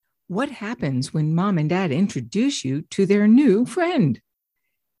What happens when mom and dad introduce you to their new friend?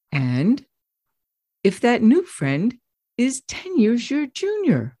 And if that new friend is 10 years your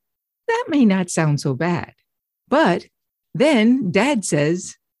junior, that may not sound so bad. But then dad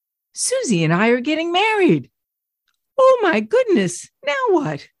says, Susie and I are getting married. Oh my goodness, now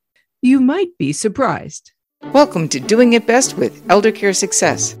what? You might be surprised. Welcome to Doing It Best with Elder Care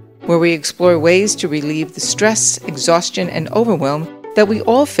Success, where we explore ways to relieve the stress, exhaustion, and overwhelm that we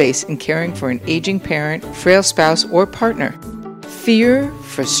all face in caring for an aging parent, frail spouse, or partner. Fear,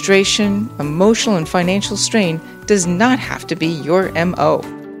 frustration, emotional and financial strain does not have to be your MO.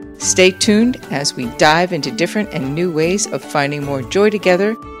 Stay tuned as we dive into different and new ways of finding more joy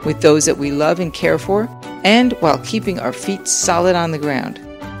together with those that we love and care for, and while keeping our feet solid on the ground.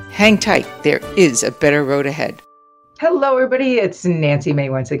 Hang tight, there is a better road ahead. Hello, everybody. It's Nancy May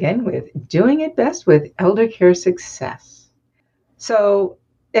once again with Doing It Best with Elder Care Success. So,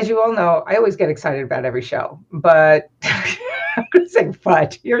 as you all know, I always get excited about every show, but I'm going to say,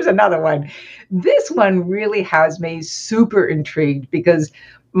 but here's another one. This one really has me super intrigued because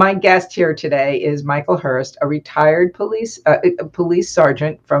my guest here today is Michael Hurst, a retired police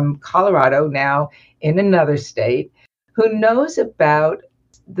sergeant from Colorado, now in another state, who knows about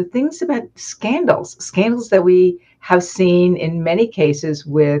the things about scandals that we have seen in many cases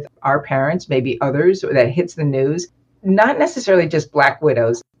with our parents, maybe others, or that hits the news. Not necessarily just black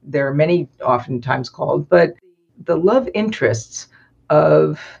widows. There are many oftentimes called, but the love interests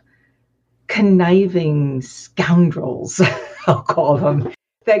of conniving scoundrels, I'll call them,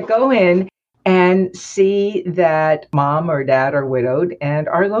 that go in and see that mom or dad are widowed and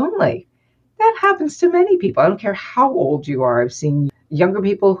are lonely. That happens to many people. I don't care how old you are. I've seen younger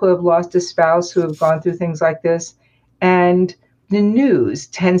people who have lost a spouse who have gone through things like this. And the news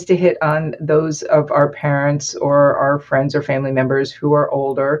tends to hit on those of our parents or our friends or family members who are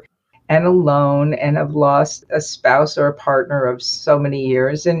older and alone and have lost a spouse or a partner of so many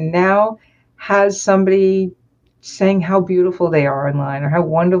years, and now has somebody saying how beautiful they are online or how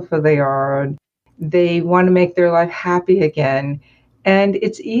wonderful they are. And they want to make their life happy again. And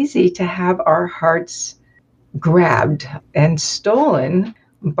it's easy to have our hearts grabbed and stolen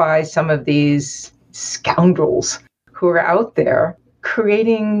by some of these scoundrels who are out there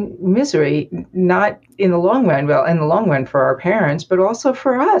creating misery, not in the long run, well, in the long run for our parents, but also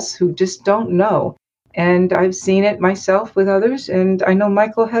for us who just don't know. And I've seen it myself with others, and I know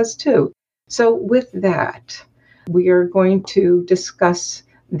Michael has too. So with that, we are going to discuss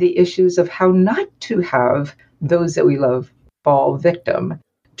the issues of how not to have those that we love fall victim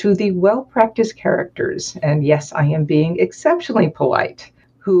to the well-practiced characters, and yes, I am being exceptionally polite,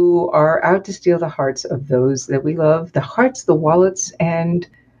 who are out to steal the hearts of those that we love, the hearts, the wallets, and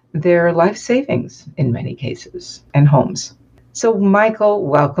their life savings in many cases, and homes. So, Michael,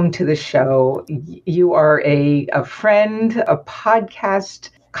 welcome to the show. You are a friend, a podcast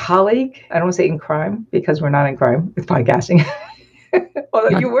colleague. I don't want to say in crime, because we're not in crime with podcasting.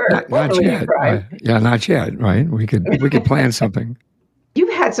 Although you were. Not yet. Not yet, right? We could plan something.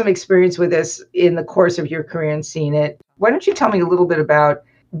 You've had some experience with this in the course of your career and seen it. Why don't you tell me a little bit about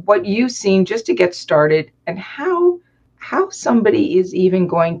what you've seen just to get started, and how somebody is even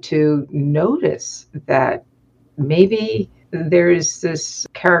going to notice that maybe there's this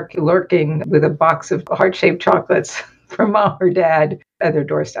character lurking with a box of heart-shaped chocolates from mom or dad at their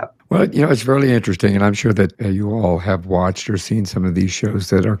doorstep. Well, it's really interesting, and I'm sure that you all have watched or seen some of these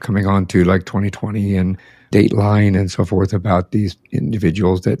shows that are coming on to, like 2020 and Dateline and so forth, about these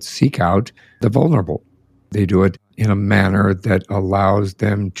individuals that seek out the vulnerable. They do it in a manner that allows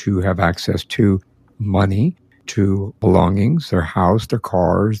them to have access to money, to belongings, their house, their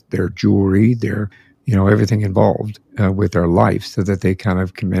cars, their jewelry, their, everything involved with their life, so that they kind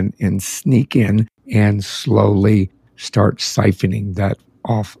of come in and sneak in and slowly start siphoning that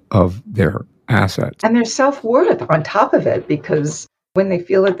off of their assets. And their self-worth on top of it, because when they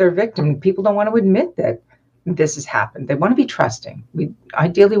feel that they're a victim, people don't want to admit that this has happened. They want to be trusting. We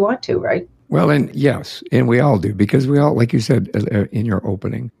ideally want to, right? Well, and yes, and we all do, because we all, like you said in your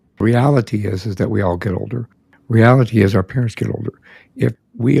opening, reality is that we all get older. Reality is our parents get older. If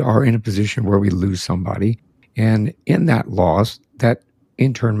we are in a position where we lose somebody, and in that loss, that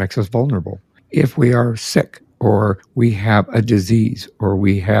in turn makes us vulnerable. If we are sick, or we have a disease, or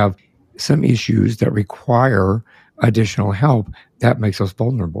we have some issues that require additional help, that makes us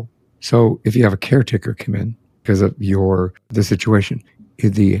vulnerable. So if you have a caretaker come in because of the situation,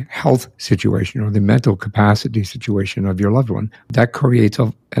 the health situation or the mental capacity situation of your loved one, that creates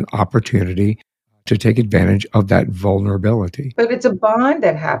an opportunity to take advantage of that vulnerability. But it's a bond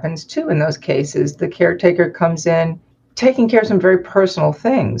that happens too in those cases. The caretaker comes in taking care of some very personal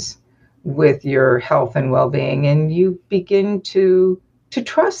things. with your health and well-being, and you begin to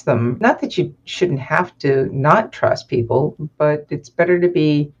trust them. Not that you shouldn't have to not trust people, but it's better to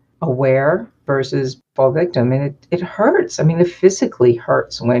be aware versus fall victim. And it hurts. I mean, it physically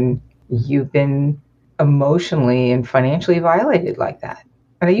hurts when you've been emotionally and financially violated like that.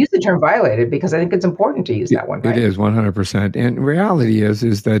 And I use the term violated because I think it's important to use that one, right? It is 100%. And reality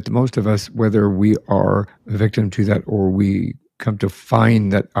is that most of us, whether we are a victim to that or we come to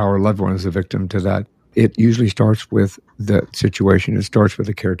find that our loved one is a victim to that, it usually starts with the situation. It starts with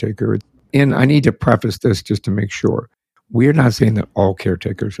the caretaker. And I need to preface this just to make sure. We're not saying that all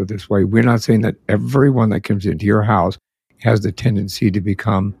caretakers are this way. We're not saying that everyone that comes into your house has the tendency to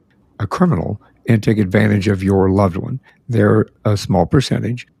become a criminal and take advantage of your loved one. There are a small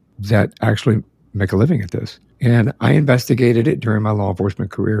percentage that actually make a living at this. And I investigated it during my law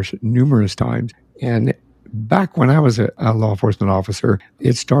enforcement career numerous times. And back when I was a law enforcement officer,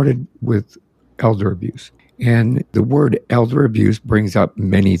 it started with elder abuse. And the word elder abuse brings up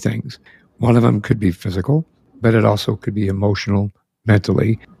many things. One of them could be physical, but it also could be emotional,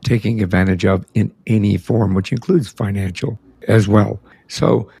 mentally, taking advantage of in any form, which includes financial as well.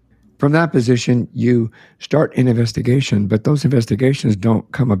 So from that position, you start an investigation, but those investigations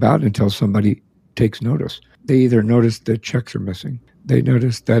don't come about until somebody takes notice. They either notice that checks are missing, they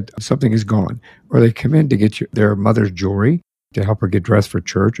notice that something is gone, or they come in to get their mother's jewelry to help her get dressed for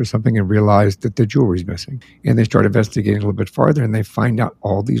church or something and realize that the jewelry's missing. And they start investigating a little bit farther and they find out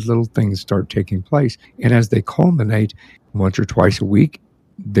all these little things start taking place. And as they culminate once or twice a week,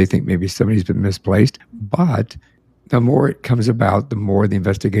 they think maybe somebody's been misplaced. But the more it comes about, the more the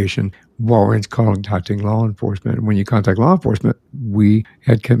investigation warrants contacting law enforcement. And when you contact law enforcement, we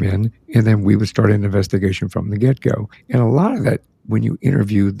had come in and then we would start an investigation from the get-go. And a lot of that, when you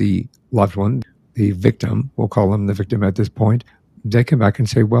interview the loved one, the victim, we'll call them the victim at this point, they come back and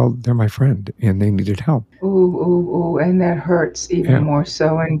say, well, they're my friend and they needed help. Ooh, and that hurts even more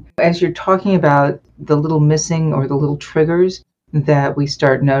so. And as you're talking about the little missing or the little triggers that we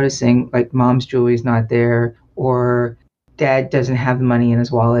start noticing, like mom's jewelry's not there, or dad doesn't have the money in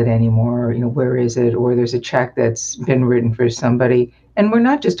his wallet anymore, where is it? Or there's a check that's been written for somebody. And we're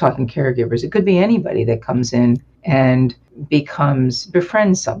not just talking caregivers. It could be anybody that comes in and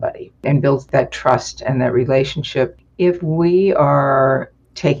befriends somebody and builds that trust and that relationship. If we are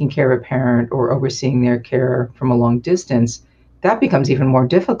taking care of a parent or overseeing their care from a long distance, that becomes even more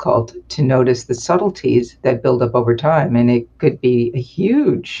difficult to notice the subtleties that build up over time. And it could be a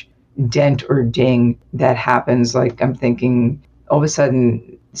huge dent or ding that happens. Like I'm thinking all of a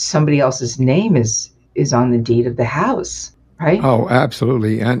sudden somebody else's name is on the deed of the house. Right? Oh,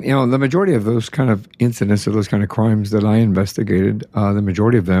 absolutely. And, the majority of those kind of incidents or those kind of crimes that I investigated, the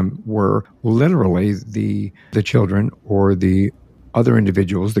majority of them were literally the children or the other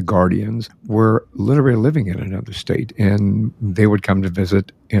individuals, the guardians, were literally living in another state and they would come to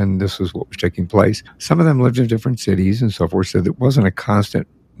visit and this was what was taking place. Some of them lived in different cities and so forth, so it wasn't a constant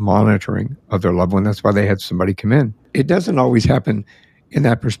monitoring of their loved one. That's why they had somebody come in. It doesn't always happen in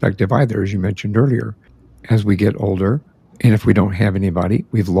that perspective either, as you mentioned earlier. As we get older, and if we don't have anybody,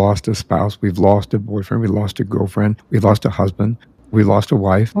 we've lost a spouse, we've lost a boyfriend, we lost a girlfriend, we've lost a husband, we lost a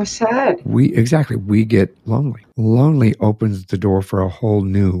wife. We're sad. We get lonely. Lonely opens the door for a whole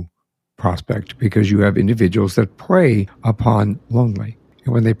new prospect because you have individuals that prey upon lonely.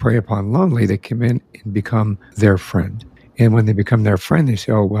 And when they prey upon lonely, they come in and become their friend. And when they become their friend, they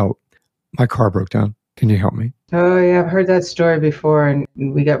say, oh, well, my car broke down. Can you help me? Oh, yeah, I've heard that story before. And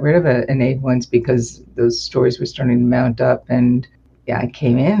we got rid of an aide once because those stories were starting to mount up. And yeah, I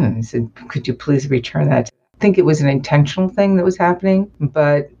came in and said, could you please return that? I think it was an intentional thing that was happening.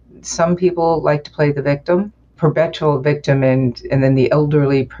 But some people like to play the victim, perpetual victim. And then the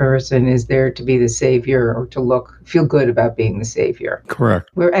elderly person is there to be the savior or to feel good about being the savior. Correct.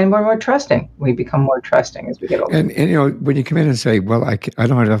 We're more trusting. We become more trusting as we get older. And when you come in and say, well, I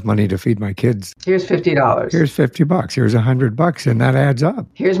don't have enough money to feed my kids. Here's $50. Here's $50. Here's $100. And that adds up.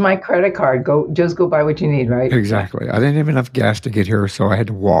 Here's my credit card. Go buy what you need, right? Exactly. I didn't have enough gas to get here, so I had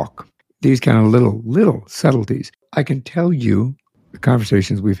to walk. These kind of little subtleties. I can tell you the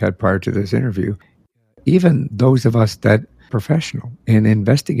conversations we've had prior to this interview, even those of us that professional and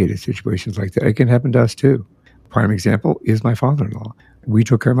investigated situations like that, it can happen to us too. Prime example is my father-in-law. We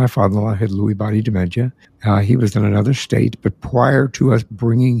took care of my father-in-law, had Lewy body dementia. He was in another state, but prior to us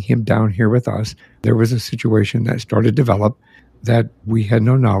bringing him down here with us, there was a situation that started to develop that we had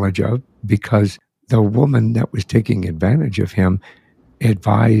no knowledge of because the woman that was taking advantage of him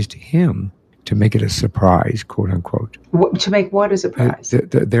advised him to make it a surprise, quote unquote. To make what a surprise?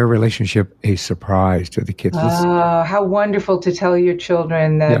 Their relationship a surprise to the kids. Oh, how wonderful to tell your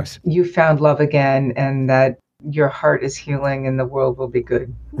children that you found love again and that your heart is healing and the world will be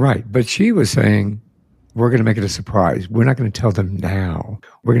good. Right. But she was saying, we're going to make it a surprise. We're not going to tell them now.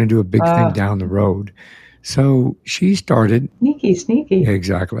 We're going to do a big thing down the road. So she started. Sneaky.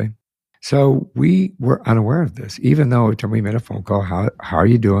 Exactly. So we were unaware of this, even though every time we made a phone call, how are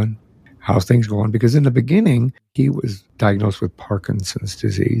you doing? How's things going? Because in the beginning, he was diagnosed with Parkinson's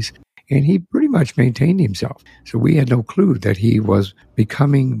disease, and he pretty much maintained himself. So we had no clue that he was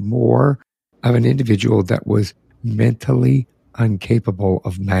becoming more of an individual that was mentally incapable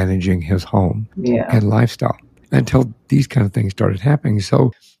of managing his home and lifestyle until these kind of things started happening.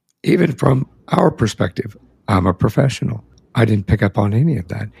 So even from our perspective, I'm a professional. I didn't pick up on any of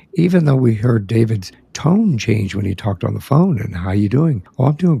that, even though we heard David's tone change when he talked on the phone. And how you doing? Oh,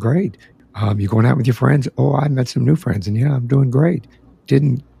 I'm doing great. You going out with your friends? Oh, I met some new friends, and yeah, I'm doing great.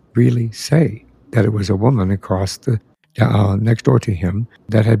 Didn't really say that it was a woman across the next door to him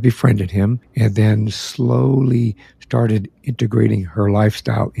that had befriended him, and then slowly started integrating her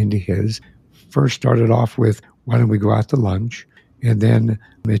lifestyle into his. First started off with, why don't we go out to lunch? And then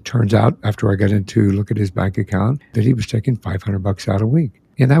it turns out, after I got into look at his bank account, that he was taking $500 out a week.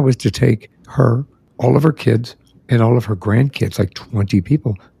 And that was to take her, all of her kids, and all of her grandkids, like 20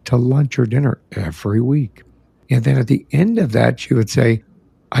 people, to lunch or dinner every week. And then at the end of that, she would say,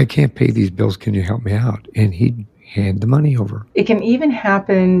 I can't pay these bills. Can you help me out? And he'd hand the money over. It can even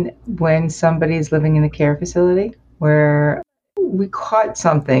happen when somebody's living in a care facility where we caught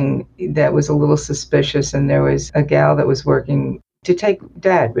something that was a little suspicious, and there was a gal that was working to take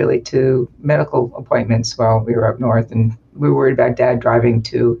Dad really to medical appointments while we were up north, and we were worried about Dad driving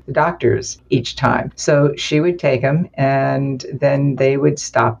to the doctors each time. So she would take him, and then they would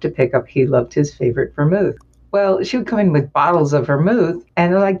stop to pick up. He loved his favorite vermouth. Well, she would come in with bottles of vermouth,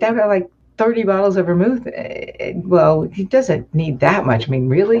 and they're like, Dad, we're like 30 bottles of vermouth. Well, he doesn't need that much. I mean,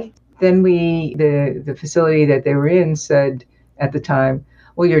 really? Then the facility that they were in said at the time,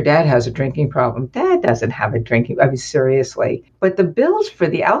 well, your dad has a drinking problem. Dad doesn't have a drinking. I mean, seriously. But the bills for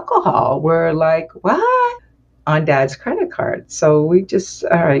the alcohol were like, what? On Dad's credit card. So we just,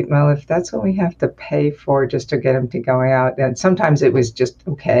 all right, well, if that's what we have to pay for just to get him to go out, and sometimes it was just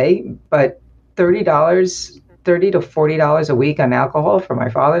okay, but $30 to $40 a week on alcohol for my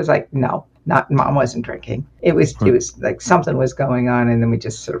father's like, no, not Mom wasn't drinking. It was like something was going on, and then we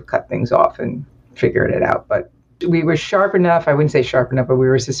just sort of cut things off and figured it out. But we were sharp enough, I wouldn't say sharp enough, but we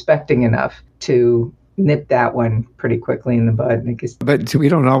were suspecting enough to nip that one pretty quickly in the bud. But we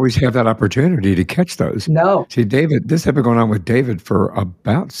don't always have that opportunity to catch those. No. See, David, this had been going on with David for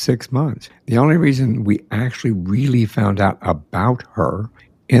about 6 months. The only reason we actually really found out about her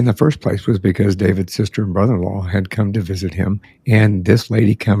in the first place was because David's sister and brother-in-law had come to visit him, and this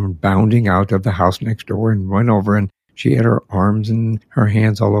lady came bounding out of the house next door and went over, and she had her arms and her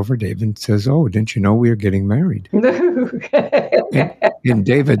hands all over David and says, oh, didn't you know we are getting married? and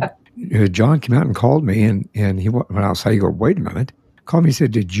David, John came out and called me, and he went outside. He go, wait a minute. Called me and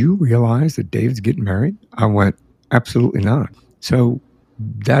said, did you realize that David's getting married? I went, absolutely not. So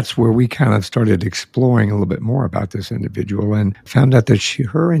that's where we kind of started exploring a little bit more about this individual and found out that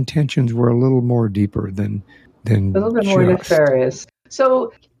her intentions were a little more deeper than a little bit more nefarious.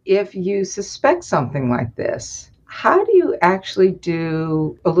 So if you suspect something like this, how do you actually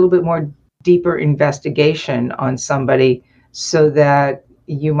do a little bit more deeper investigation on somebody so that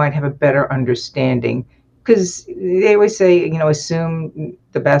you might have a better understanding? Because they always say, assume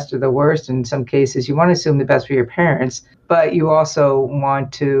the best or the worst. In some cases, you want to assume the best for your parents, but you also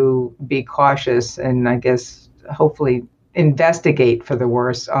want to be cautious and, I guess, hopefully investigate for the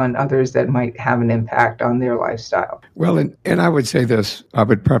worst on others that might have an impact on their lifestyle. Well, and I would say this, I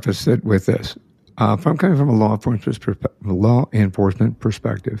would preface it with this. If I'm coming from a law enforcement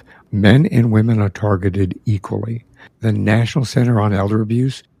perspective, men and women are targeted equally. The National Center on Elder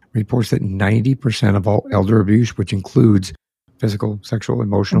Abuse reports that 90% of all elder abuse, which includes physical, sexual,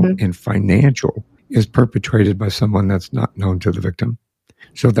 emotional, and financial, is perpetrated by someone that's not known to the victim.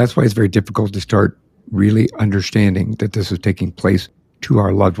 So that's why it's very difficult to start really understanding that this is taking place to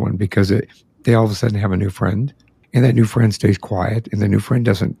our loved one, because they all of a sudden have a new friend, and that new friend stays quiet, and the new friend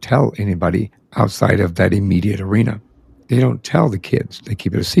doesn't tell anybody outside of that immediate arena. They don't tell the kids. They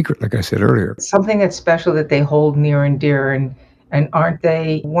keep it a secret, like I said earlier. Something that's special that they hold near and dear, and aren't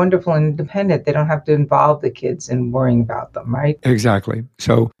they wonderful and independent? They don't have to involve the kids in worrying about them, right? Exactly.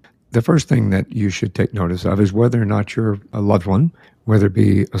 So the first thing that you should take notice of is whether or not you're a loved one, whether it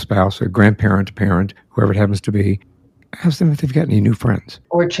be a spouse, a grandparent, a parent, whoever it happens to be, ask them if they've got any new friends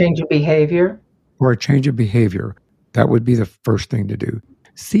Or change of behavior. or a change of behavior. That would be the first thing to do.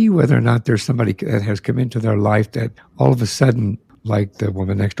 See whether or not there's somebody that has come into their life that all of a sudden, like the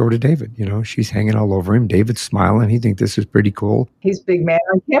woman next door to David, she's hanging all over him. David's smiling. He thinks this is pretty cool. He's big man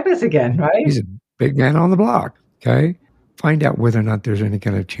on campus again, right? He's a big man on the block. Okay. Find out whether or not there's any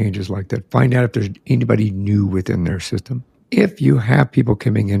kind of changes like that. Find out if there's anybody new within their system. If you have people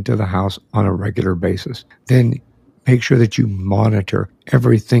coming into the house on a regular basis, then make sure that you monitor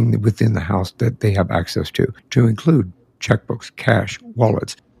everything within the house that they have access to include checkbooks, cash,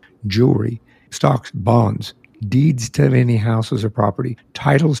 wallets, jewelry, stocks, bonds, deeds to any houses or property,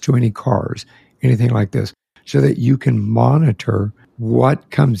 titles to any cars, anything like this, so that you can monitor what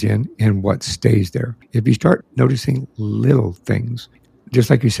comes in and what stays there. If you start noticing little things,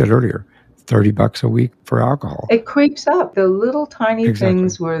 just like you said earlier, $30 a week for alcohol. It creeps up, the little tiny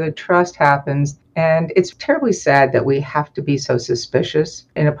things where the trust happens. And it's terribly sad that we have to be so suspicious.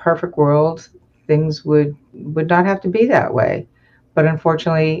 In a perfect world, things would not have to be that way. But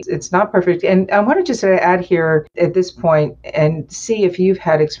unfortunately, it's not perfect. And I want to just add here at this point and see if you've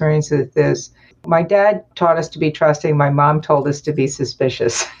had experience with this. My dad taught us to be trusting. My mom told us to be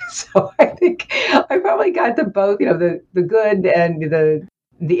suspicious. So I think I probably got the both, the good and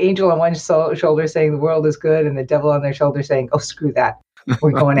the angel on one shoulder saying the world is good and the devil on their shoulder saying, oh, screw that.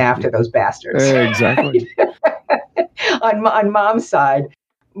 We're going after those bastards. Exactly. on mom's side,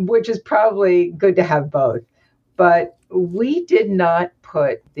 which is probably good to have both. But we did not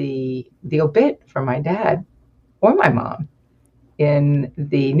put the obit for my dad or my mom in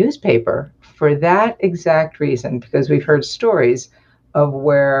the newspaper for that exact reason, because we've heard stories of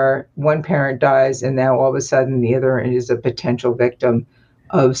where one parent dies and now all of a sudden the other is a potential victim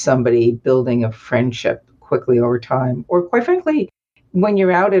of somebody building a friendship quickly over time. Or quite frankly, when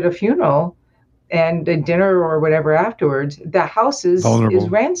you're out at a funeral and a dinner or whatever afterwards, the house is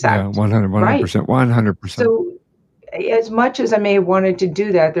ransacked. Yeah, 100%. 100%. So as much as I may have wanted to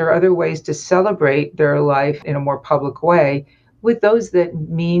do that, there are other ways to celebrate their life in a more public way with those that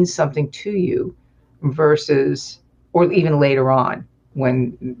mean something to you versus, or even later on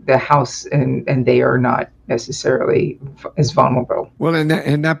when the house and they are not necessarily as vulnerable. Well, in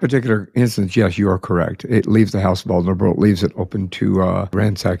that particular instance, yes, you are correct. It leaves the house vulnerable. It leaves it open to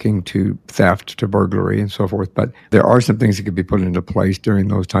ransacking, to theft, to burglary, and so forth. But there are some things that could be put into place during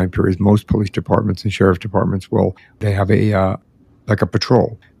those time periods. Most police departments and sheriff departments they have a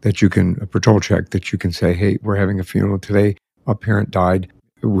patrol a patrol check that you can say, hey, we're having a funeral today. A parent died.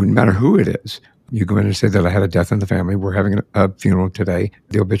 It wouldn't matter who it is. You go in and say that I had a death in the family. We're having a funeral today.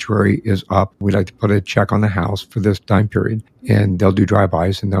 The obituary is up. We'd like to put a check on the house for this time period. And they'll do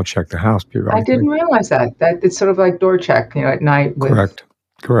drive-bys and they'll check the house periodically. I didn't realize that. That it's sort of like door check, at night. Correct.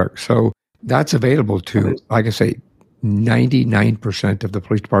 So that's available to, like I say, 99% of the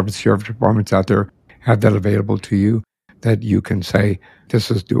police departments, sheriff departments out there have that available to you, that you can say, this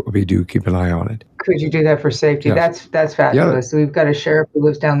is what we do, keep an eye on it. Could you do that for safety? Yes. That's fabulous. Yeah. We've got a sheriff who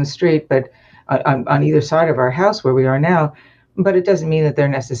lives down the street, but on either side of our house where we are now, but it doesn't mean that they're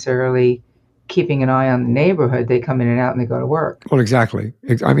necessarily keeping an eye on the neighborhood. They come in and out and they go to work. Well, exactly.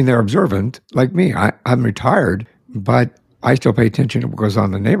 I mean, they're observant, like me. I'm retired, but I still pay attention to what goes on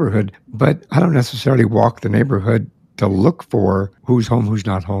in the neighborhood, but I don't necessarily walk the neighborhood to look for who's home, who's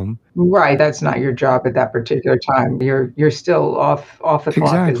not home. Right. That's not your job at that particular time. You're still off the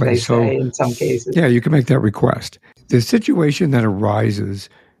clock, as they say in some cases. Yeah, you can make that request. The situation that arises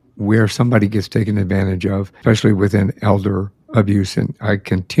where somebody gets taken advantage of, especially within elder abuse, and I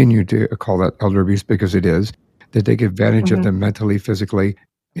continue to call that elder abuse because it is, that take advantage of them mentally, physically,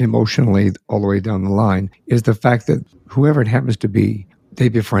 emotionally, all the way down the line, is the fact that whoever it happens to be, they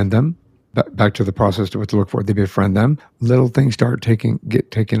befriend them. Back to the process to what to look for. They befriend them. Little things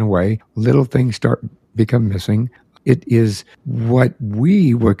get taken away. Little things become missing. It is what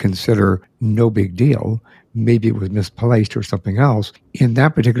we would consider no big deal. Maybe it was misplaced or something else. In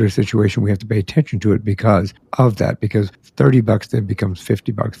that particular situation, we have to pay attention to it because of that. Because $30 then becomes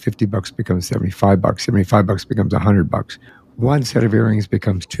 $50. $50 becomes $75. $75 becomes $100. One set of earrings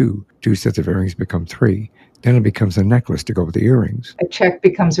becomes two. Two sets of earrings become three. Then it becomes a necklace to go with the earrings. A check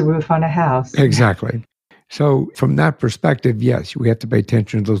becomes a roof on a house. Exactly. So from that perspective, yes, we have to pay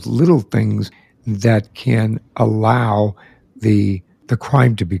attention to those little things that can allow the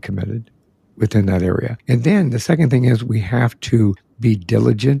crime to be committed within that area. And then the second thing is we have to be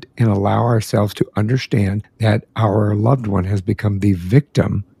diligent and allow ourselves to understand that our loved one has become the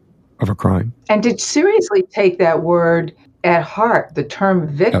victim of a crime. And to seriously take that word at heart, the term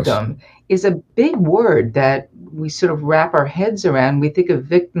victim is a big word that we sort of wrap our heads around. We think of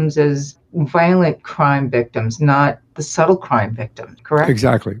victims as violent crime victims, not the subtle crime victim, correct?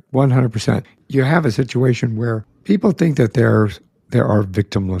 Exactly, 100%. You have a situation where people think that there are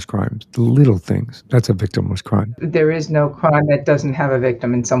victimless crimes. The little things, that's a victimless crime. There is no crime that doesn't have a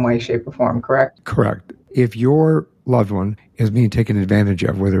victim in some way, shape, or form, correct? Correct. If your loved one is being taken advantage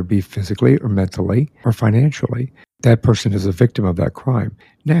of, whether it be physically or mentally or financially, that person is a victim of that crime.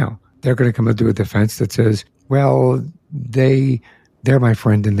 Now, they're going to come into a defense that says, well, they're my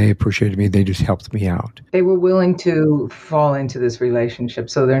friend and they appreciated me. They just helped me out. They were willing to fall into this relationship.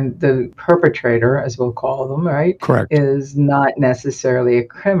 So then the perpetrator, as we'll call them, right? Correct. Is not necessarily a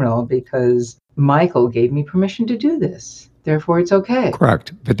criminal because Michael gave me permission to do this. Therefore, it's okay.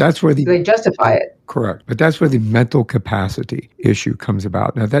 Correct. But that's where they justify it. Correct. But that's where the mental capacity issue comes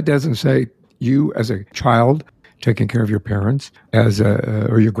about. Now, that doesn't say you as a child taking care of your parents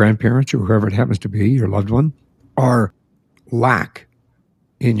or your grandparents or whoever it happens to be, your loved one, are lack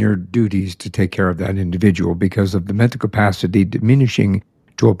in your duties to take care of that individual because of the mental capacity diminishing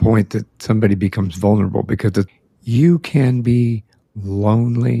to a point that somebody becomes vulnerable because you can be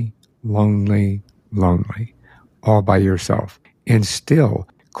lonely all by yourself and still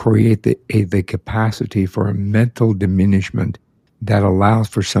create the capacity for a mental diminishment that allows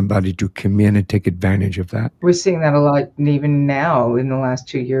for somebody to come in and take advantage of that. We're seeing that a lot even now in the last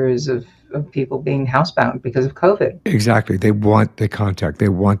 2 years of people being housebound because of COVID. Exactly. They want the contact. They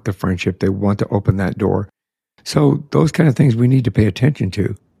want the friendship. They want to open that door. So those kind of things we need to pay attention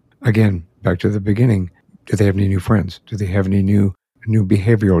to. Again, back to the beginning, do they have any new friends? Do they have any new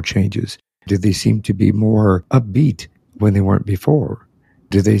behavioral changes? Do they seem to be more upbeat when they weren't before?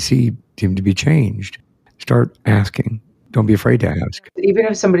 Do they seem to be changed? Start asking. Don't be afraid to ask. Even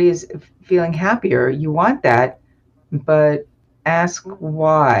if somebody is feeling happier, you want that, but ask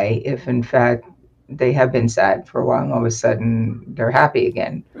why if in fact they have been sad for a while and all of a sudden they're happy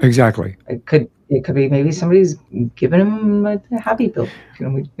again. Exactly. It could be maybe somebody's giving them a happy pill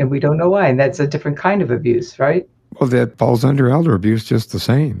and we don't know why. And that's a different kind of abuse, right? Well, that falls under elder abuse just the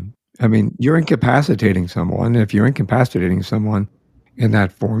same. I mean, you're incapacitating someone. If you're incapacitating someone in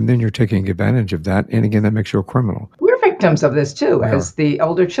that form, then you're taking advantage of that. And again, that makes you a criminal. We're victims of this too, as the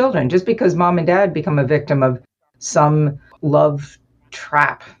older children. Just because mom and dad become a victim of some love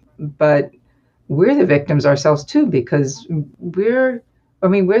trap, but we're the victims ourselves too, because we're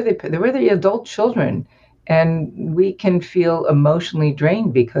the adult children, and we can feel emotionally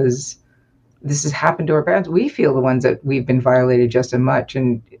drained because this has happened to our parents. We feel the ones that we've been violated just as much,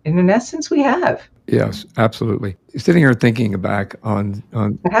 and in essence, we have. Yes, absolutely. Sitting here thinking back on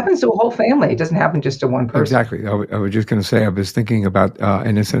it happens to a whole family. It doesn't happen just to one person. Exactly. I was just going to say, I was thinking about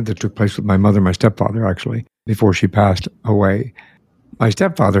an incident that took place with my mother, my stepfather, actually, before she passed away. My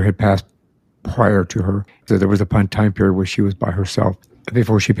stepfather had passed prior to her, so there was a time period where she was by herself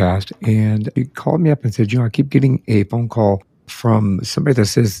before she passed, and he called me up and said, I keep getting a phone call from somebody that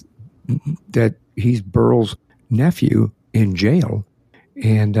says that he's Burl's nephew in jail,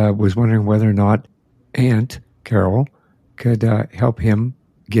 and was wondering whether or not Aunt Carol could help him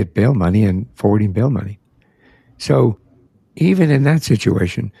get bail money and forwarding bail money. So even in that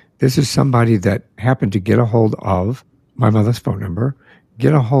situation, this is somebody that happened to get a hold of my mother's phone number,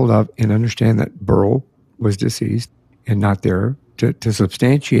 get a hold of and understand that Burl was deceased and not there to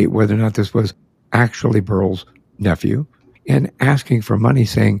substantiate whether or not this was actually Burl's nephew, and asking for money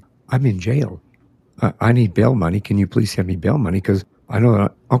saying, I'm in jail. I need bail money. Can you please send me bail money? Because I know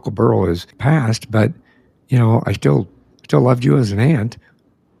that Uncle Burl is passed, but, I still loved you as an aunt.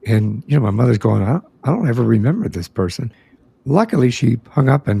 And, my mother's going, I don't ever remember this person. Luckily, she hung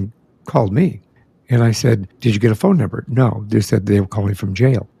up and called me. And I said, did you get a phone number? No, they said they were calling from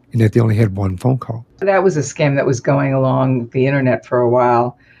jail and that they only had one phone call. That was a scam that was going along the internet for a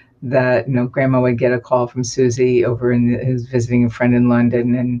while, that, grandma would get a call from Susie who's visiting a friend in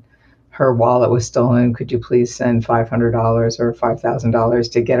London, and her wallet was stolen. Could you please send $500 or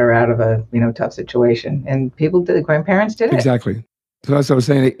 $5,000 to get her out of a, tough situation? And grandparents did it. Exactly. So as I was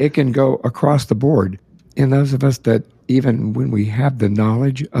saying, it can go across the board. And those of us that even when we have the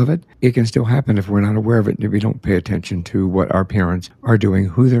knowledge of it, it can still happen if we're not aware of it and if we don't pay attention to what our parents are doing,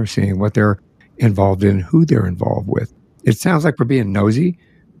 who they're seeing, what they're involved in, who they're involved with. It sounds like we're being nosy,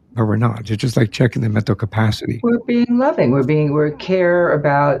 but we're not. It's just like checking the mental capacity. We're being loving. We care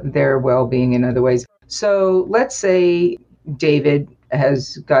about their well-being in other ways. So let's say David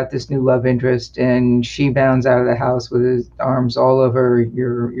has got this new love interest and she bounds out of the house with his arms all over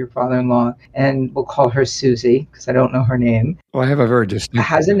your father-in-law, and we'll call her Susie because I don't know her name. Well, I have a very distinct...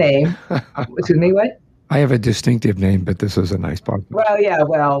 Has a name. Excuse me, what? I have a distinctive name, but this is a nice podcast. Well, yeah,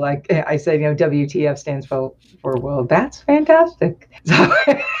 well, like I said, WTF stands for well, that's fantastic. So,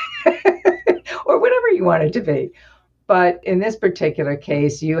 or whatever you want it to be. But in this particular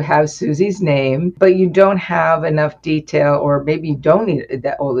case, you have Susie's name, but you don't have enough detail, or maybe you don't need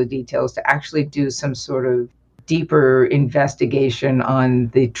all the details to actually do some sort of deeper investigation on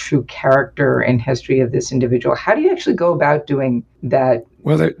the true character and history of this individual. How do you actually go about doing that?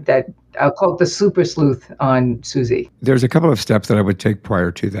 Well, that I'll call it the super sleuth on Susie. There's a couple of steps that I would take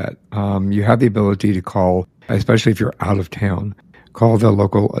prior to that. You have the ability to call, especially if you're out of town, call the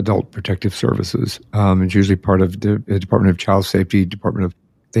local adult protective services. It's usually part of the Department of Child Safety,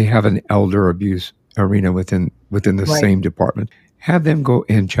 they have an elder abuse arena within the same department. Have them go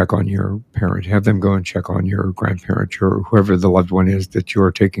and check on your parent. Have them go and check on your grandparent or whoever the loved one is that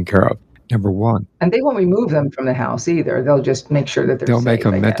you're taking care of. Number one. And they won't remove them from the house either. They'll just make sure that they'll make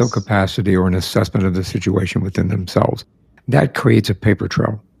a mental capacity or an assessment of the situation within themselves. That creates a paper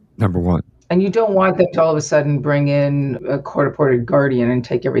trail, number one. And you don't want them to all of a sudden bring in a court-appointed guardian and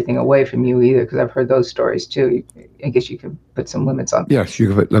take everything away from you either, because I've heard those stories too. I guess you can put some limits on. Yes, you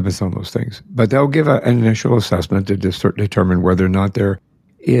can put limits on those things. But they'll give an initial assessment to determine whether or not there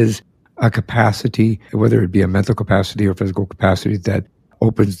is a capacity, whether it be a mental capacity or physical capacity, that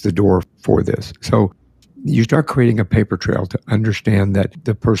opens the door for this. So you start creating a paper trail to understand that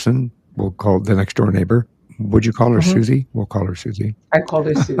the person, we'll call the next door neighbor. Would you call her Susie? We'll call her Susie. I called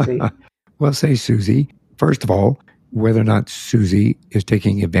her Susie. Well, say Susie. First of all, whether or not Susie is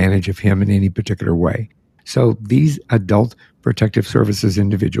taking advantage of him in any particular way. So these adult protective services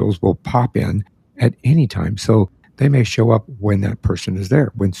individuals will pop in at any time. So they may show up when that person is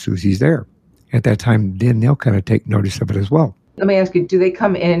there, when Susie's there. At that time, then they'll kind of take notice of it as well. Let me ask you, do they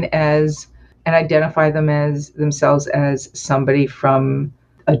come in and identify themselves as somebody from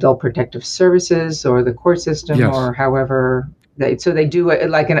Adult Protective Services or the court system, yes, or however? So they do it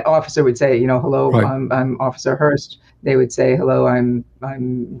like an officer would say, hello, right, I'm Officer Hurst. They would say, hello, I'm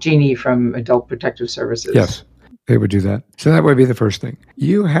Jeannie from Adult Protective Services. Yes, they would do that. So that would be the first thing.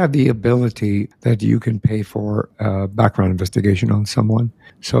 You have the ability that you can pay for a background investigation on someone.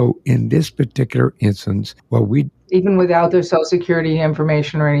 So in this particular instance, even without their Social Security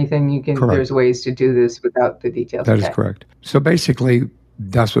information or anything, you can. Correct. There's ways to do this without the details. That is correct. So basically,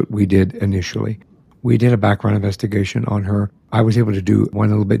 that's what we did initially. We did a background investigation on her. I was able to do one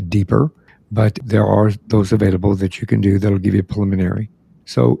a little bit deeper, but there are those available that you can do that'll give you a preliminary.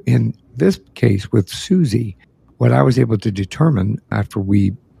 So in this case with Susie, what I was able to determine after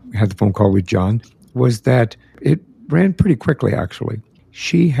we had the phone call with John was that it ran pretty quickly, actually.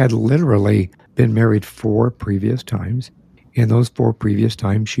 She had literally been married 4 previous times. In those 4 previous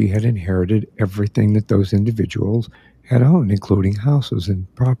times, she had inherited everything that those individuals had owned, including houses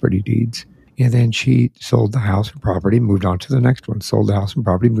and property deeds. And then she sold the house and property, moved on to the next one. Sold the house and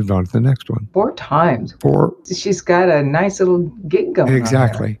property, moved on to the next one. 4 times. 4. She's got a nice little gig going on.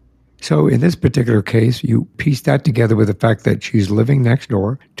 Exactly. So in this particular case, you piece that together with the fact that she's living next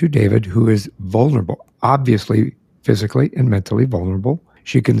door to David, who is vulnerable, obviously physically and mentally vulnerable.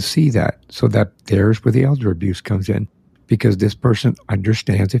 She can see that. So there's where the elder abuse comes in, because this person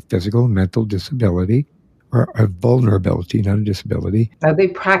understands a physical and mental disability, or a vulnerability, not a disability. Now, they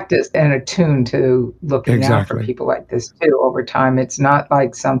practice and attune to looking out for people like this, too, over time. It's not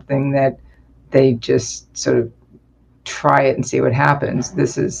like something that they just sort of try it and see what happens.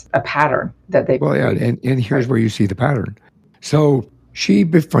 This is a pattern that they... Well, yeah, and here's where you see the pattern. So she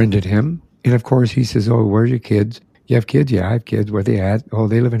befriended him, and of course he says, oh, where's your kids? You have kids? Yeah, I have kids. Where they at? Oh,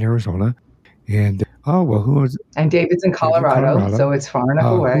 they live in Arizona. And, oh, well, who owns... And David's in Colorado, so it's far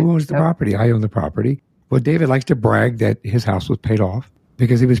enough away. Who owns the property? I own the property. Well, David likes to brag that his house was paid off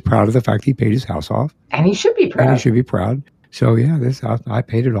because he was proud of the fact he paid his house off. And he should be proud. So, yeah, this house, I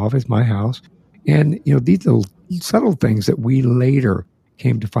paid it off. It's my house. And, these are subtle things that we later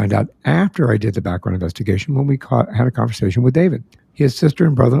came to find out after I did the background investigation when we had a conversation with David. His sister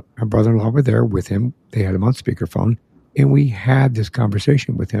and brother-in-law were there with him. They had him on speakerphone. And we had this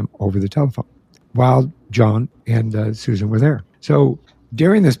conversation with him over the telephone while John and Susan were there. So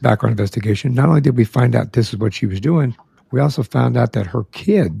during this background investigation, not only did we find out this is what she was doing, we also found out that her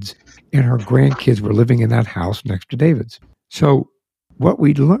kids and her grandkids were living in that house next to David's. So what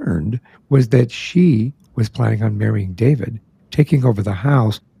we learned was that she was planning on marrying David, taking over the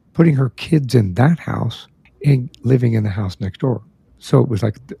house, putting her kids in that house, and living in the house next door. So it was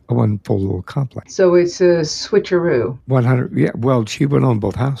like a one full little complex. So it's a switcheroo. 100, yeah. Well, she would own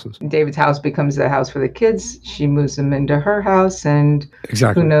both houses. David's house becomes the house for the kids. She moves them into her house, and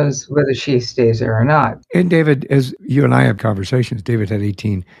Exactly. who knows whether she stays there or not. And David, as you and I have conversations, David had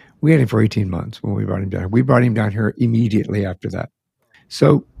 18. We had him for 18 months when we brought him down. We brought him down here immediately after that.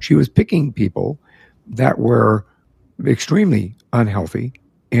 So she was picking people that were extremely unhealthy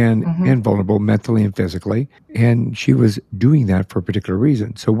and vulnerable mentally and physically. And she was doing that for a particular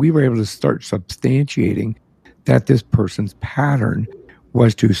reason. So we were able to start substantiating that this person's pattern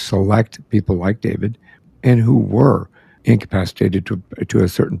was to select people like David and who were incapacitated to a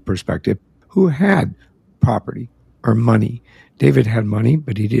certain perspective, who had property or money. David had money,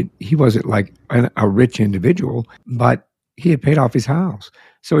 but he wasn't like a rich individual, but he had paid off his house.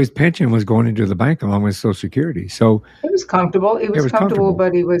 So his pension was going into the bank along with Social Security. So it was comfortable. It was comfortable,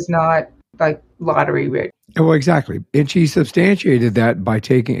 but he was not like lottery rich. Well, exactly. And she substantiated that by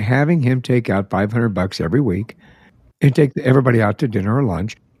having him take out $500 every week and take everybody out to dinner or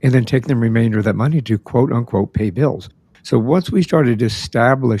lunch, and then take the remainder of that money to quote unquote pay bills. So once we started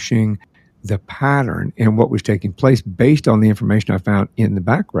establishing the pattern and what was taking place based on the information I found in the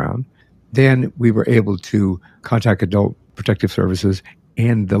background, then we were able to contact Adult Protective Services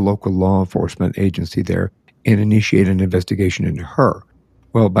and the local law enforcement agency there and initiate an investigation into her.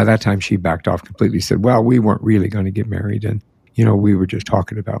 Well, by that time, she backed off completely, said, well, we weren't really going to get married. And, we were just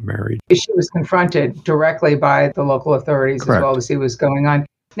talking about marriage. She was confronted directly by the local authorities Correct. As well to see what's going on.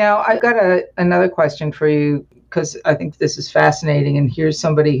 Now, I've got another question for you, because I think this is fascinating. And here's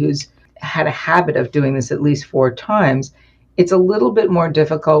somebody who's had a habit of doing this at least 4 times. It's a little bit more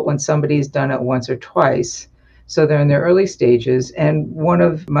difficult when somebody's done it once or twice. So they're in their early stages. And one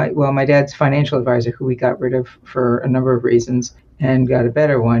of my dad's financial advisor, who we got rid of for a number of reasons and got a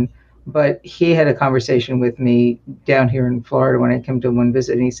better one, but he had a conversation with me down here in Florida when I came to one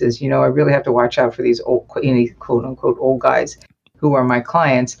visit. And he says, I really have to watch out for these old, quote unquote, old guys who are my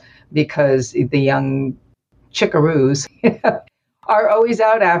clients, because the young chickaroos are always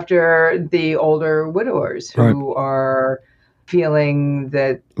out after the older widowers who are feeling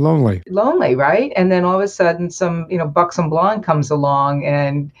that lonely, right? And then all of a sudden some, buxom blonde comes along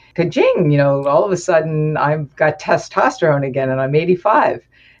and ka-ching, all of a sudden I've got testosterone again and I'm 85.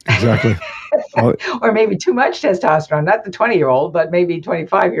 Exactly. Or maybe too much testosterone, not the 20-year-old, but maybe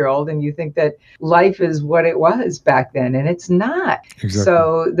 25-year-old. And you think that life is what it was back then, and it's not. Exactly.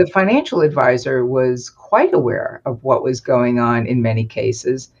 So the financial advisor was quite aware of what was going on in many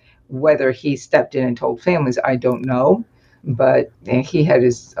cases. Whether he stepped in and told families, I don't know. But he had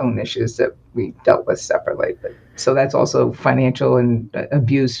his own issues that we dealt with separately. So that's also financial and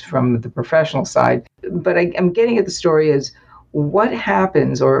abuse from the professional side. But I'm getting at the story is, what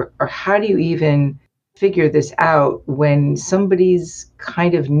happens or how do you even figure this out when somebody's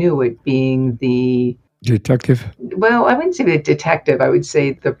kind of new at being the detective? Well, I wouldn't say the detective. I would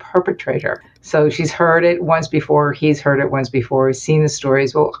say the perpetrator. So she's heard it once before. He's heard it once before. He's seen the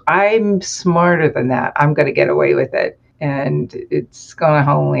stories. Well, I'm smarter than that. I'm going to get away with it. And it's going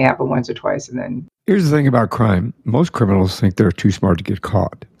to only happen once or twice. And then here's the thing about crime. Most criminals think they're too smart to get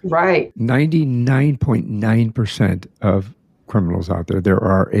caught. Right. 99.9% of criminals out there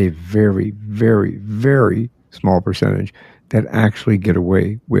are a very, very, very small percentage that actually get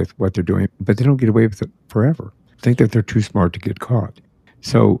away with what they're doing, but they don't get away with it forever. Think that they're too smart to get caught.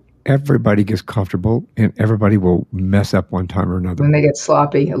 So everybody gets comfortable and everybody will mess up one time or another. When they get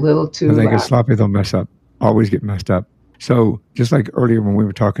sloppy, a little too When they get sloppy, they'll mess up. Always get messed up. So just like earlier when we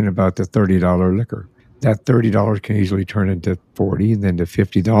were talking about the $30 liquor, that $30 can easily turn into $40 and then to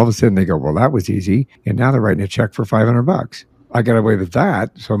 $50. All of a sudden they go, well, that was easy. And now they're writing a check for $500. I got away with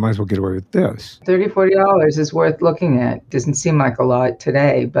that, so I might as well get away with this. $30, $40 is worth looking at. Doesn't seem like a lot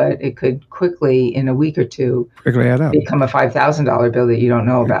today, but it could quickly, in a week or two, add up. Become a $5,000 bill that you don't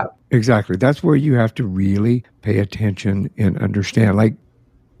know about. Exactly. That's where you have to really pay attention and understand. Like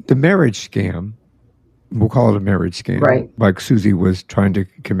the marriage scam, we'll call it a marriage scam. Right. Like Susie was trying to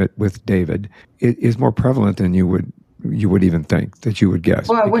commit with David. It is more prevalent than you would even think, that you would guess.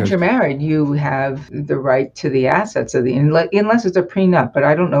 Well, once you're married, you have the right to the assets of unless it's a prenup, but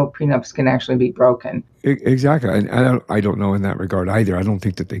I don't know if prenups can actually be broken. Exactly. I don't know in that regard either. I don't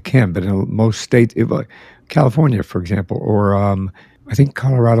think that they can, but in most states, California, for example, or I think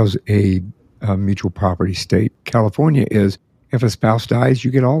Colorado's a mutual property state. California is, if a spouse dies, you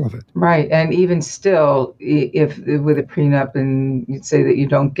get all of it. Right. And even still, if with a prenup and you'd say that you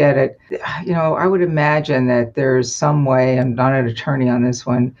don't get it, I would imagine that there's some way, I'm not an attorney on this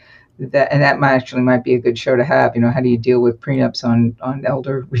one, that might be a good show to have. How do you deal with prenups on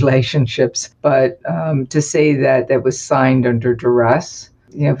elder relationships? But to say that was signed under duress,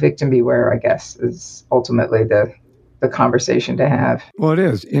 victim beware, I guess, is ultimately the conversation to have. Well, it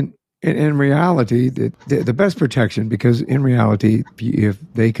is. In reality, the best protection, because in reality,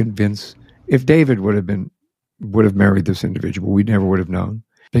 if David would have married this individual, we never would have known,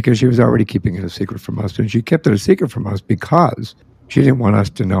 because she was already keeping it a secret from us. And she kept it a secret from us because she didn't want us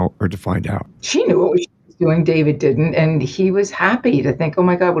to know or to find out. She knew what she was doing. David didn't. And he was happy to think, oh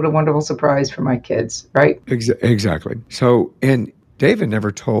my God, what a wonderful surprise for my kids. Right? Exactly. So, and David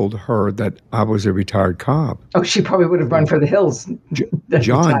never told her that I was a retired cop. Oh, she probably would have run for the hills.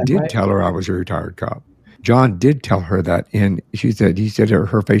 John did tell her I was a retired cop. John did tell her that, and he said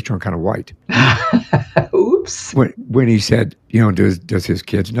her face turned kind of white. Oops. When he said, does his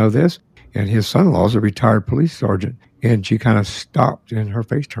kids know this? And his son-in-law is a retired police sergeant. And she kind of stopped and her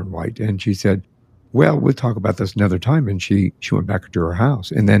face turned white. And she said, well, we'll talk about this another time. And she went back to her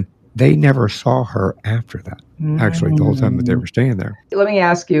house. And then they never saw her after that, actually, the whole time that they were staying there. Let me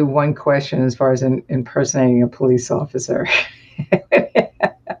ask you one question as far as impersonating a police officer.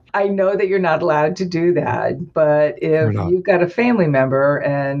 I know that you're not allowed to do that, but if you've got a family member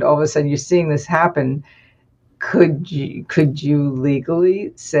and all of a sudden you're seeing this happen, could you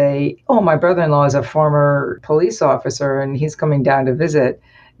legally say, oh, my brother-in-law is a former police officer and he's coming down to visit.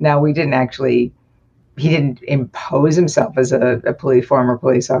 Now, he didn't impose himself as a former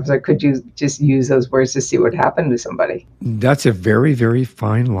police officer. Could you just use those words to see what happened to somebody? That's a very, very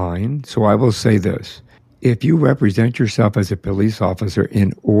fine line. So I will say this. If you represent yourself as a police officer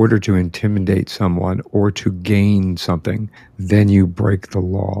in order to intimidate someone or to gain something, then you break the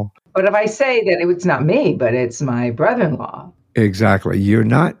law. But if I say that it's not me, but it's my brother-in-law. Exactly. You're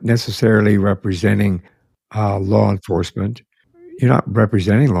not necessarily representing law enforcement. You're not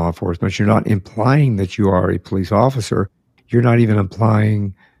representing law enforcement. You're not implying that you are a police officer. You're not even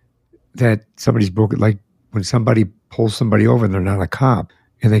implying that somebody's broken. Like when somebody pulls somebody over and they're not a cop,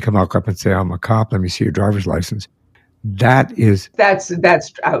 and they come up and say, I'm a cop, let me see your driver's license. That's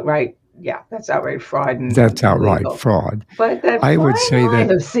outright. Yeah, that's outright fraud. That's outright fraud. But that I would say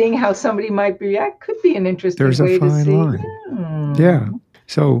that of seeing how somebody might react could be an interesting way to see. There's a fine line. Yeah.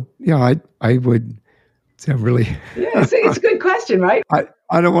 So, yeah, I would say really. Yeah, it's a good question, right?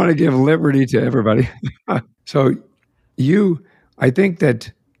 I don't want to give liberty to everybody. So I think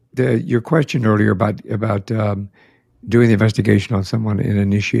that your question earlier about doing the investigation on someone and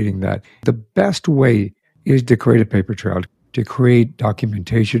initiating that, the best way is to create a paper trail, to create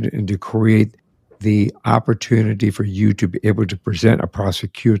documentation, and to create the opportunity for you to be able to present a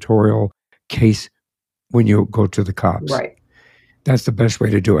prosecutorial case when you go to the cops. Right. That's the best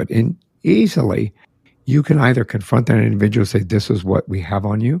way to do it. And easily, you can either confront that individual and say, this is what we have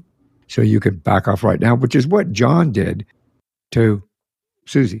on you, so you can back off right now, which is what John did to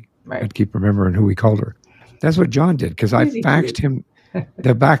Susie. Right. I keep remembering who he called her. That's what John did, because I faxed him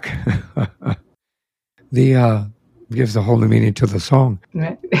the back. Gives the whole new meaning to the song.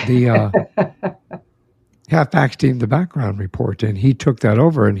 I faxed him the background report, and he took that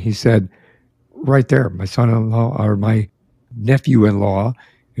over, and he said, right there, my son-in-law or my nephew-in-law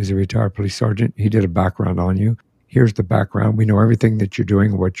is a retired police sergeant. He did a background on you. Here's the background. We know everything that you're doing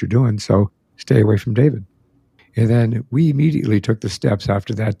and what you're doing, so stay away from David. And then we immediately took the steps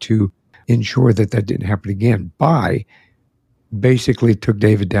after that to ensure that didn't happen again by basically took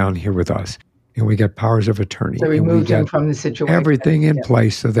David down here with us, and we got powers of attorney. So we moved him from the situation. Everything in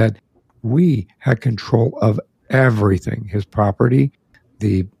place so that we had control of everything, his property,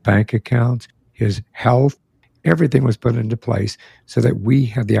 the bank accounts, his health, everything was put into place so that we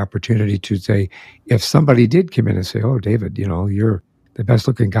had the opportunity to say, if somebody did come in and say, oh, David, you're the best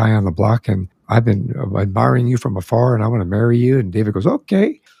looking guy on the block and I've been admiring you from afar and I want to marry you. And David goes,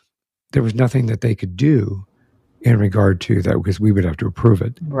 okay. There was nothing that they could do in regard to that because we would have to approve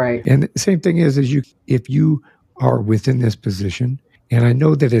it. Right. And the same thing is if you are within this position, and I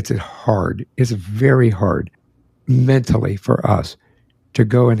know that it's very hard mentally for us to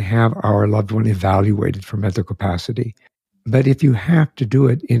go and have our loved one evaluated for mental capacity. But if you have to do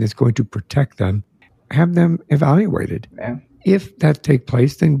it and it's going to protect them, have them evaluated. Yeah. If that takes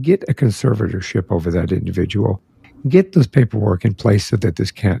place, then get a conservatorship over that individual. Get this paperwork in place so that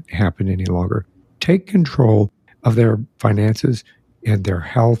this can't happen any longer. Take control of their finances and their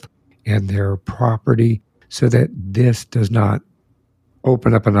health and their property so that this does not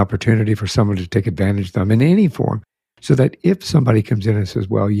open up an opportunity for someone to take advantage of them in any form. So that if somebody comes in and says,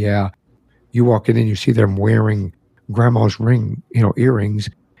 well, yeah, you walk in and you see them wearing grandma's earrings,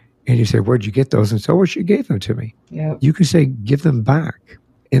 and you say, where'd you get those? And so, well, she gave them to me. Yeah. You can say, give them back.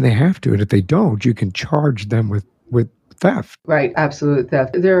 And they have to. And if they don't, you can charge them with theft. Right, absolute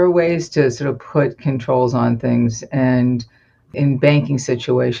theft. There are ways to sort of put controls on things. And in banking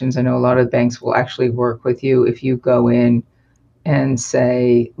situations, I know a lot of banks will actually work with you if you go in and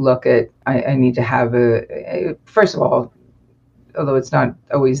say, look, I need to have first of all, although it's not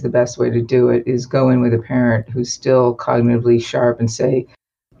always the best way to do it, is go in with a parent who's still cognitively sharp and say,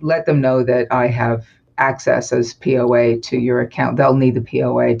 let them know that I have access as POA to your account. They'll need the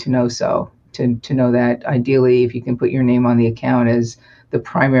POA to know to know that ideally if you can put your name on the account as the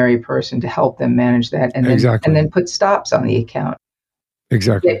primary person to help them manage that, and then put stops on the account.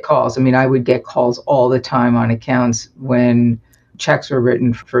 Exactly. Get calls. I mean, I would get calls all the time on accounts when checks were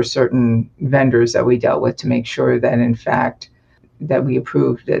written for certain vendors that we dealt with to make sure that in fact that we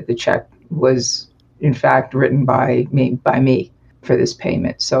approved that the check was in fact written by me for this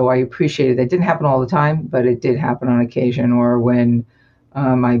payment. So I appreciated that. It didn't happen all the time, but it did happen on occasion, or when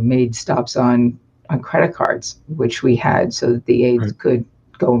I made stops on credit cards, which we had so that the aides could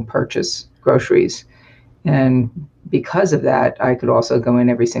go and purchase groceries. And because of that, I could also go in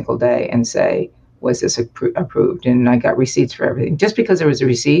every single day and say, was this approved? And I got receipts for everything. Just because there was a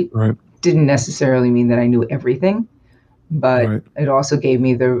receipt didn't necessarily mean that I knew everything, but it also gave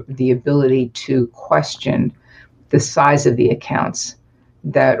me the ability to question the size of the accounts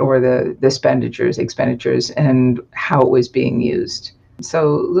or the expenditures and how it was being used.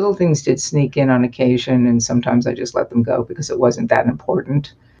 So little things did sneak in on occasion, and sometimes I just let them go because it wasn't that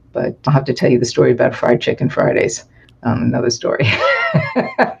important. But I'll have to tell you the story about fried chicken Fridays. Another story.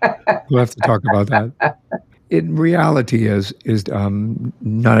 We'll have to talk about that. In reality is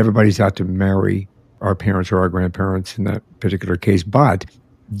not everybody's out to marry our parents or our grandparents in that particular case, but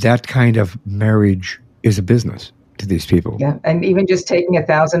that kind of marriage is a business to these people. Yeah, and even just taking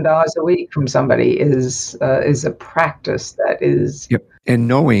 $1,000 a week from somebody is a practice that is and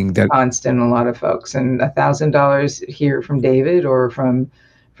knowing that constant in a lot of folks. And $1,000 here from David or from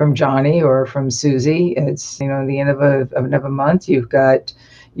Johnny or from Susie, it's at the end of a month you could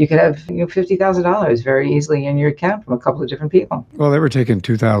have $50,000 very easily in your account from a couple of different people. Well, they were taking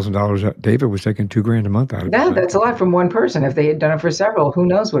 $2,000. David was taking $2,000 a month out of it. Yeah, that's a lot from one person. If they had done it for several, who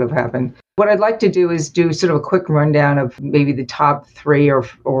knows what would have happened. What I'd like to do is do sort of a quick rundown of maybe the top 3 or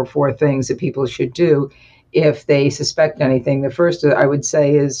 4 things that people should do if they suspect anything. The first I would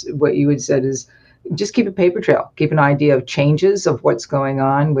say is what you had said is just keep a paper trail. Keep an idea of changes of what's going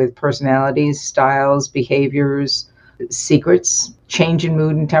on with personalities, styles, behaviors, secrets. Change in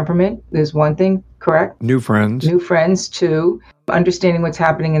mood and temperament is one thing, correct? New friends, 2. Understanding what's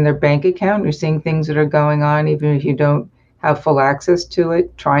happening in their bank account. You're seeing things that are going on, even if you don't have full access to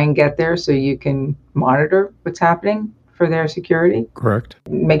it. Try and get there so you can monitor what's happening for their security. Correct.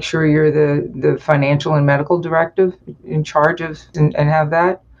 Make sure you're the financial and medical directive in charge of and have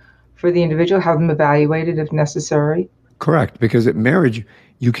that for the individual. Have them evaluated if necessary. Correct, because at marriage,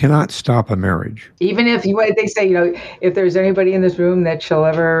 you cannot stop a marriage. Even if they say, if there's anybody in this room that shall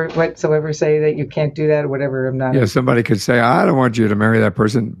ever whatsoever say that you can't do that or whatever, I'm not. Yeah, somebody could say, I don't want you to marry that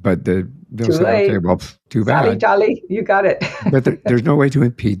person, but they'll say, okay, well, too bad. Jolly, you got it. But there's no way to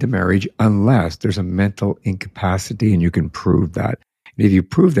impede the marriage unless there's a mental incapacity, and you can prove that. And if you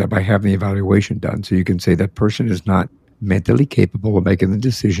prove that by having the evaluation done, so you can say that person is not mentally capable of making the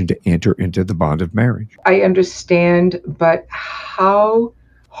decision to enter into the bond of marriage. I understand, but how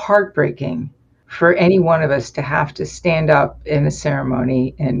heartbreaking for any one of us to have to stand up in a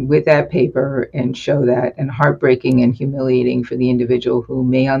ceremony and with that paper and show that, and heartbreaking and humiliating for the individual who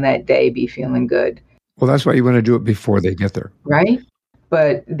may on that day be feeling good. Well, that's why you want to do it before they get there. Right?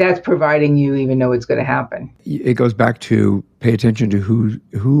 But that's providing you even know it's going to happen. It goes back to pay attention to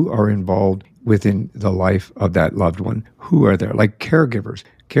who are involved within the life of that loved one. Who are there? Like caregivers.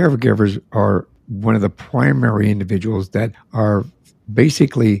 Caregivers are one of the primary individuals that are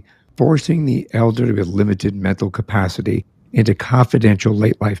basically forcing the elderly with limited mental capacity into confidential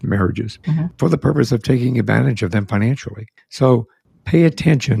late life marriages for the purpose of taking advantage of them financially. So pay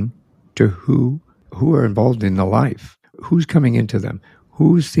attention to who are involved in the life, who's coming into them,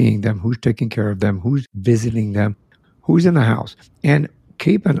 who's seeing them, who's taking care of them, who's visiting them, who's in the house. And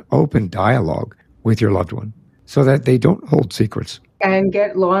keep an open dialogue with your loved one so that they don't hold secrets. And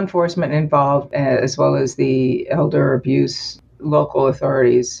get law enforcement involved as well as the elder abuse local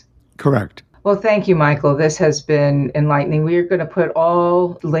authorities. Correct. Well, thank you, Michael. This has been enlightening. We are going to put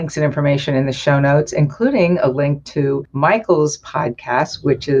all links and information in the show notes, including a link to Michael's podcast,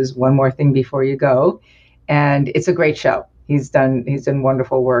 which is One More Thing Before You Go. And it's a great show. He's done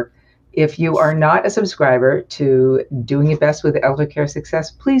wonderful work. If you are not a subscriber to Doing It Best with Elder Care Success,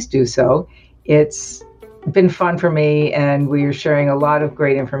 please do so. It's been fun for me, and we are sharing a lot of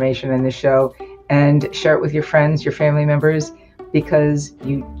great information in this show. And share it with your friends, your family members, because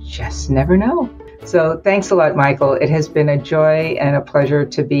you just never know. So thanks a lot, Michael. It has been a joy and a pleasure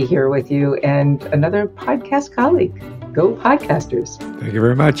to be here with you and another podcast colleague. Go Podcasters. Thank you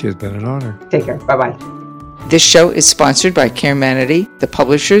very much. It's been an honor. Take care. Bye-bye. This show is sponsored by CareManity, the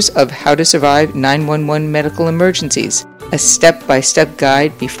publishers of How to Survive 911 Medical Emergencies, a step-by-step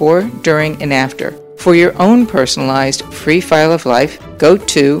guide before, during, and after. For your own personalized free file of life, go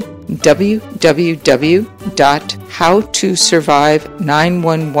to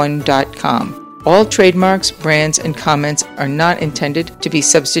www.howtosurvive911.com. All trademarks, brands, and comments are not intended to be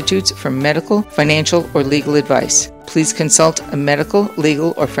substitutes for medical, financial, or legal advice. Please consult a medical,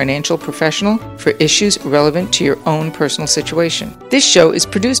 legal, or financial professional for issues relevant to your own personal situation. This show is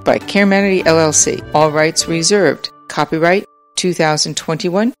produced by CareManity LLC. All rights reserved. Copyright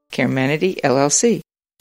 2021 CareManity LLC.